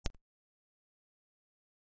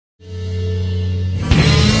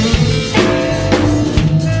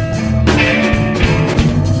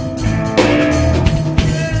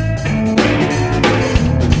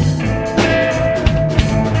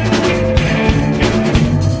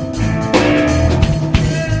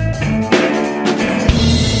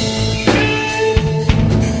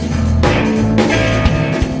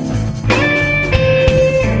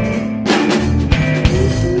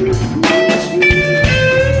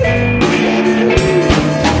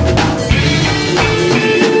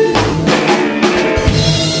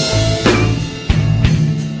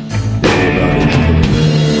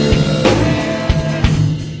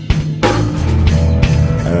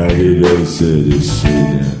city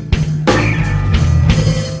shooting.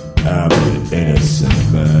 I'm an innocent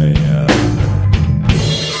man.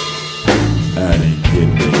 I didn't get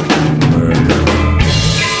murder.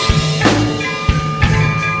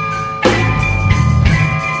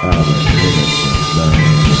 I'm an innocent man.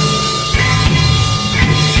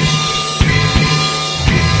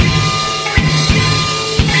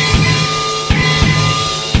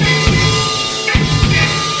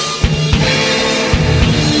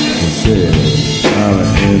 I'm an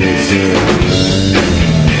innocent man.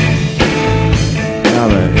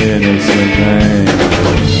 I'm an innocent man.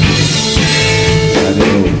 I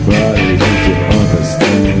know nobody who can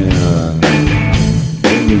understand.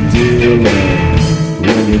 When you're dealing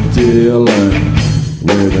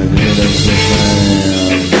with an innocent man.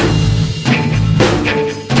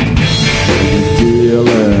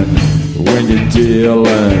 When you're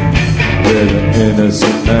dealing with an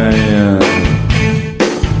innocent man.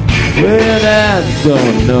 When I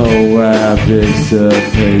don't know why I fix a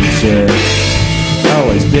paycheck,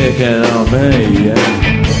 always picking on me.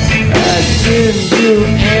 I didn't do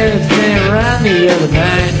anything wrong the other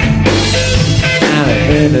night. I'm an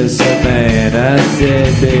innocent man. I said,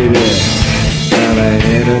 baby, I'm an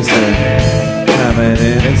innocent. I'm an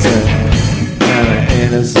innocent. I'm an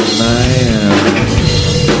innocent man.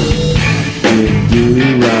 Didn't do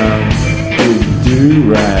wrong, didn't do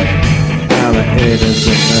right. I'm an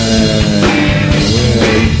innocent man.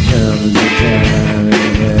 Well, comes the time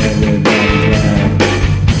and everybody's right.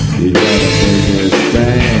 You gotta make a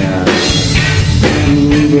stand. Do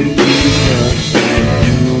what you want, do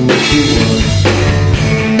what you want.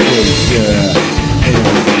 But you're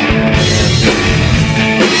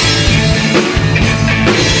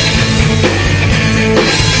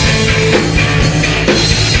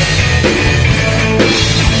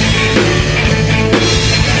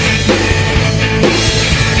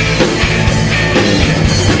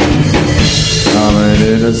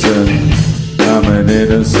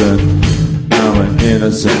innocent man. I'm an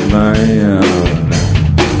innocent man.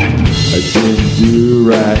 I didn't do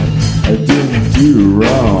right, I didn't do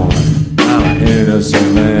wrong. I'm an innocent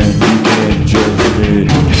man, you can't judge me.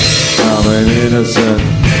 I'm an innocent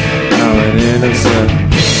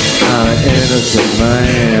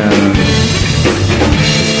man.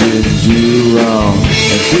 I didn't do wrong,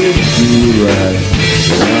 I didn't do right.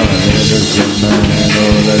 I'm an innocent man,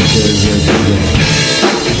 oh that's it.